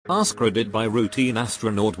AskReddit by Routine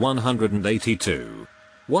Astronaut 182.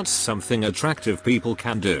 What's something attractive people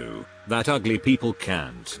can do that ugly people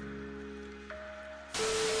can't?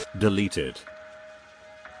 Deleted.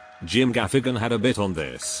 Jim Gaffigan had a bit on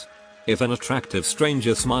this. If an attractive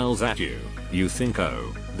stranger smiles at you, you think,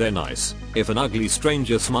 oh, they're nice. If an ugly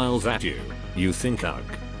stranger smiles at you, you think, ugh,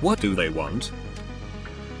 what do they want?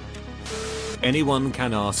 Anyone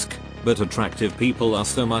can ask, but attractive people are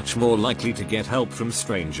so much more likely to get help from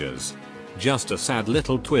strangers. Just a sad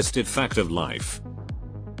little twisted fact of life.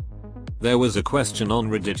 There was a question on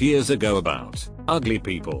Reddit years ago about ugly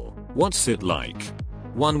people. What's it like?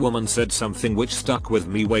 One woman said something which stuck with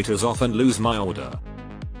me: waiters often lose my order.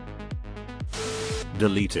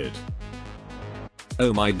 Deleted.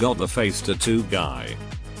 Oh my god, the face tattoo guy.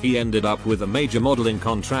 He ended up with a major modeling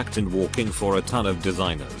contract and walking for a ton of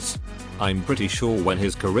designers. I'm pretty sure when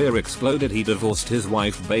his career exploded he divorced his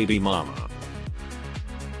wife baby mama.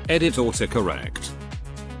 Edit autocorrect.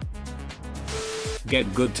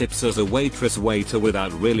 Get good tips as a waitress waiter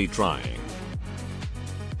without really trying.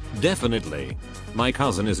 Definitely. My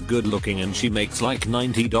cousin is good looking and she makes like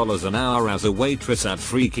 $90 an hour as a waitress at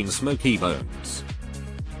freaking Smoky Bones.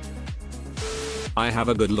 I have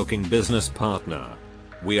a good looking business partner.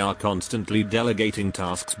 We are constantly delegating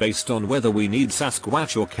tasks based on whether we need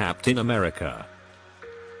Sasquatch or Captain America.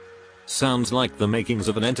 Sounds like the makings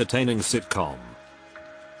of an entertaining sitcom.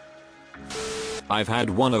 I've had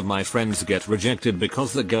one of my friends get rejected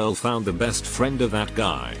because the girl found the best friend of that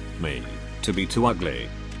guy, me, to be too ugly.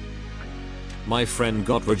 My friend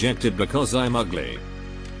got rejected because I'm ugly.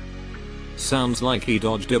 Sounds like he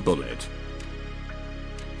dodged a bullet.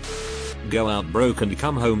 Go out broke and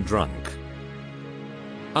come home drunk.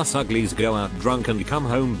 Us uglies go out drunk and come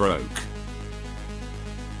home broke.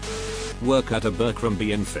 Work at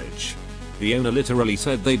Abercrombie & Fitch. The owner literally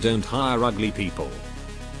said they don't hire ugly people.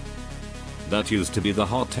 That used to be the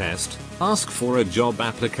hot test. Ask for a job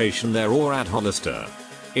application there or at Hollister.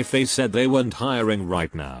 If they said they weren't hiring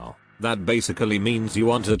right now, that basically means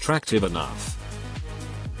you aren't attractive enough.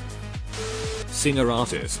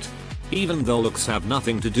 Singer-artist. Even though looks have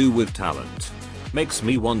nothing to do with talent. Makes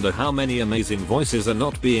me wonder how many amazing voices are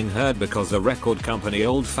not being heard because the record company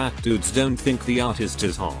old fat dudes don't think the artist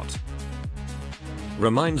is hot.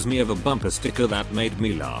 Reminds me of a bumper sticker that made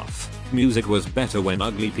me laugh. Music was better when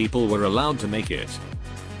ugly people were allowed to make it.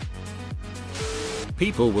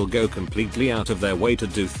 People will go completely out of their way to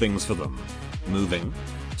do things for them. Moving?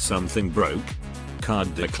 Something broke?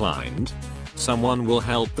 Card declined? Someone will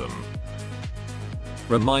help them.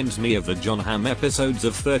 Reminds me of the John Hamm episodes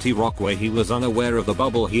of 30 Rock where he was unaware of the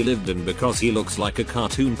bubble he lived in because he looks like a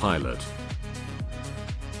cartoon pilot.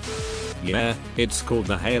 Yeah, it's called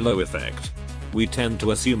the halo effect. We tend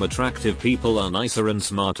to assume attractive people are nicer and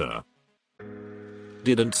smarter.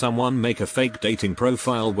 Didn't someone make a fake dating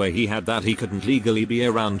profile where he had that he couldn't legally be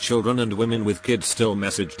around children and women with kids still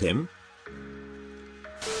messaged him?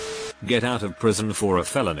 Get out of prison for a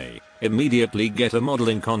felony, immediately get a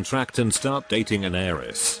modeling contract and start dating an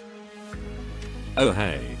heiress. Oh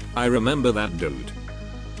hey, I remember that dude.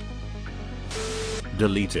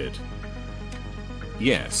 Deleted.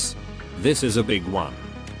 Yes. This is a big one.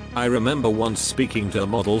 I remember once speaking to a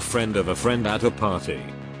model friend of a friend at a party.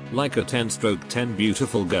 Like a 10/10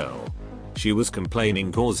 beautiful girl. She was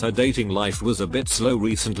complaining cause her dating life was a bit slow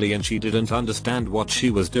recently and she didn't understand what she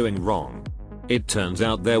was doing wrong. It turns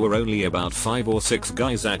out there were only about 5 or 6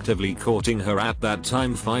 guys actively courting her at that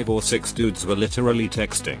time. 5 or 6 dudes were literally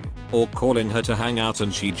texting or calling her to hang out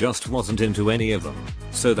and she just wasn't into any of them,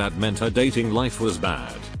 so that meant her dating life was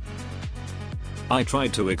bad. I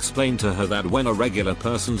tried to explain to her that when a regular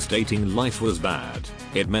person's dating life was bad,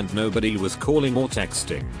 it meant nobody was calling or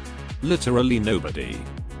texting. Literally nobody.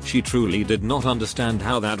 She truly did not understand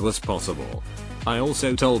how that was possible. I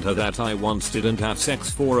also told her that I once didn't have sex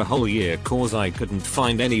for a whole year cause I couldn't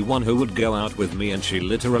find anyone who would go out with me and she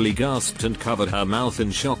literally gasped and covered her mouth in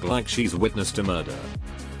shock like she's witnessed a murder.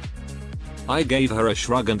 I gave her a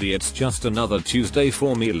shrug and the "it's just another Tuesday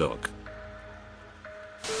for me" look.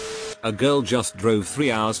 A girl just drove 3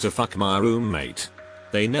 hours to fuck my roommate.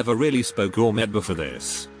 They never really spoke or met before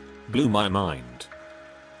this. Blew my mind.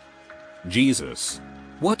 Jesus.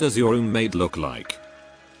 What does your roommate look like?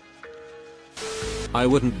 I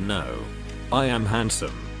wouldn't know. I am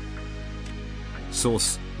handsome.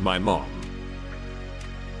 Source, my mom.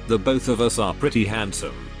 The both of us are pretty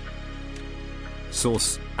handsome.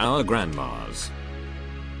 Source, our grandmas.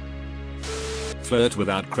 Flirt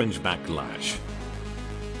without cringe backlash.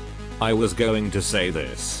 I was going to say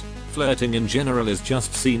this. Flirting in general is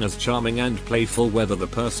just seen as charming and playful whether the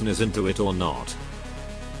person is into it or not.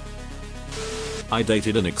 I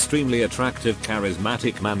dated an extremely attractive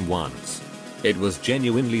charismatic man once. It was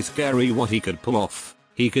genuinely scary what he could pull off.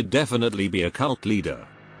 He could definitely be a cult leader.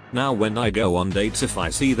 Now when I go on dates, if I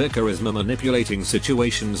see the charisma manipulating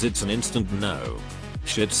situations, it's an instant no.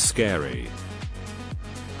 Shit's scary.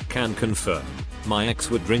 Can confirm. My ex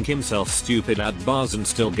would drink himself stupid at bars and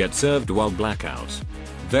still get served while blackout.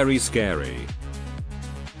 Very scary.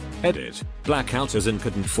 Edit. Blackout as in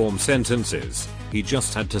couldn't form sentences. He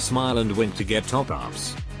just had to smile and wink to get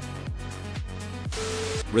top-ups.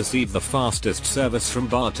 Receive the fastest service from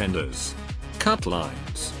bartenders. Cut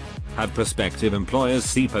lines. Have prospective employers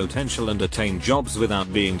see potential and attain jobs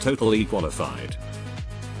without being totally qualified.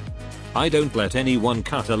 I don't let anyone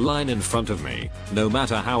cut a line in front of me, no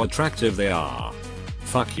matter how attractive they are.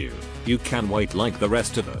 Fuck you. You can wait like the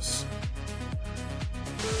rest of us.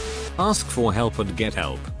 Ask for help and get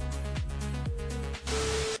help.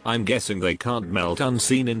 I'm guessing they can't melt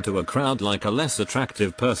unseen into a crowd like a less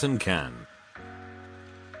attractive person can.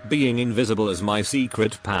 Being invisible is my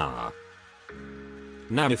secret power.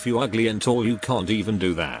 Now if you ugly and tall, you can't even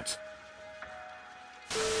do that.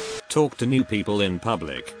 Talk to new people in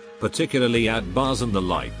public, particularly at bars and the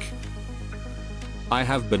like. I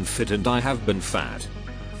have been fit and I have been fat.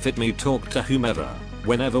 Fit me talk to whomever,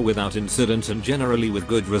 whenever without incident and generally with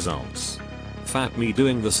good results. Fat me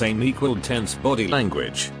doing the same equaled tense body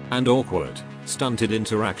language and awkward, stunted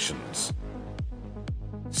interactions.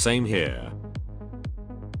 Same here.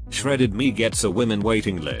 Shredded me gets a women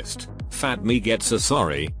waiting list. Fat me gets a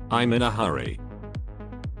sorry, I'm in a hurry.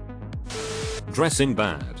 Dressing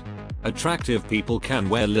bad. Attractive people can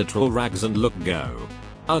wear literal rags and look go.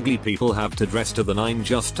 Ugly people have to dress to the nine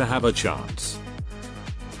just to have a chance.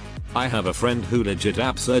 I have a friend who legit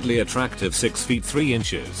absurdly attractive 6 feet 3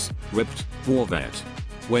 inches, ripped, war vet.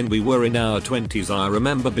 When we were in our 20s I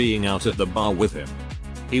remember being out at the bar with him.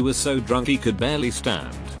 He was so drunk he could barely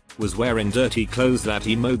stand, was wearing dirty clothes that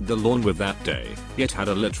he mowed the lawn with that day, yet had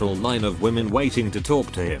a literal line of women waiting to talk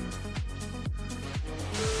to him.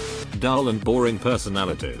 Dull and boring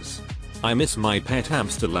personalities. I miss my pet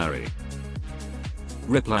hamster Larry.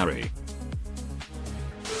 Rip Larry.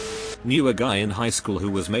 Knew a guy in high school who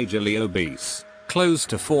was majorly obese, close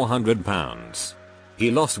to 400 pounds. He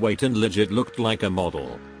lost weight and legit looked like a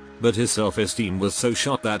model. But his self-esteem was so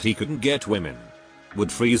shot that he couldn't get women.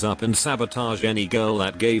 Would freeze up and sabotage any girl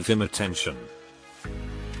that gave him attention.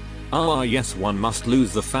 Ah yes, one must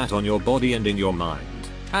lose the fat on your body and in your mind.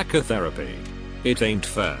 Acrotherapy. It ain't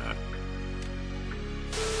fair.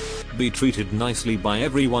 Be treated nicely by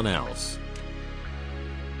everyone else.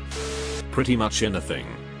 Pretty much anything.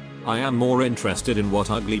 I am more interested in what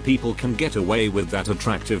ugly people can get away with that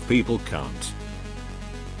attractive people can't.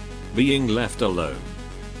 Being left alone.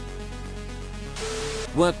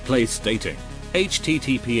 Workplace dating.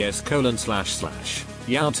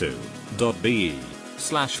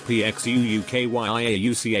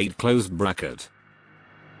 https://yahoo.be/pxuukyauc8 .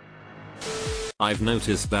 I've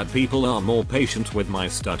noticed that people are more patient with my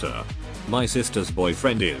stutter. My sister's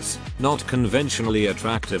boyfriend is not conventionally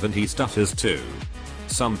attractive and he stutters too.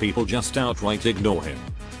 Some people just outright ignore him.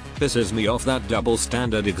 Pisses me off that double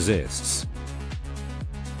standard exists.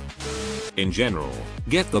 In general,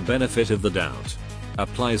 get the benefit of the doubt.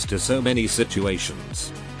 Applies to so many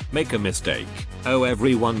situations. Make a mistake. Oh,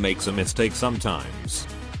 everyone makes a mistake sometimes.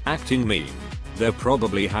 Acting mean. They're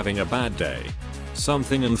probably having a bad day.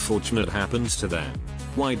 Something unfortunate happens to them.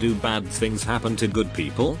 Why do bad things happen to good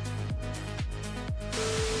people?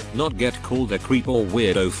 Not get called a creep or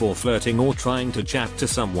weirdo for flirting or trying to chat to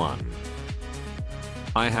someone.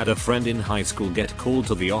 I had a friend in high school get called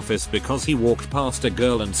to the office because he walked past a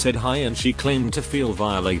girl and said hi and she claimed to feel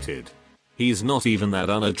violated. He's not even that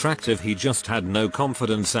unattractive, he just had no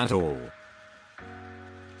confidence at all.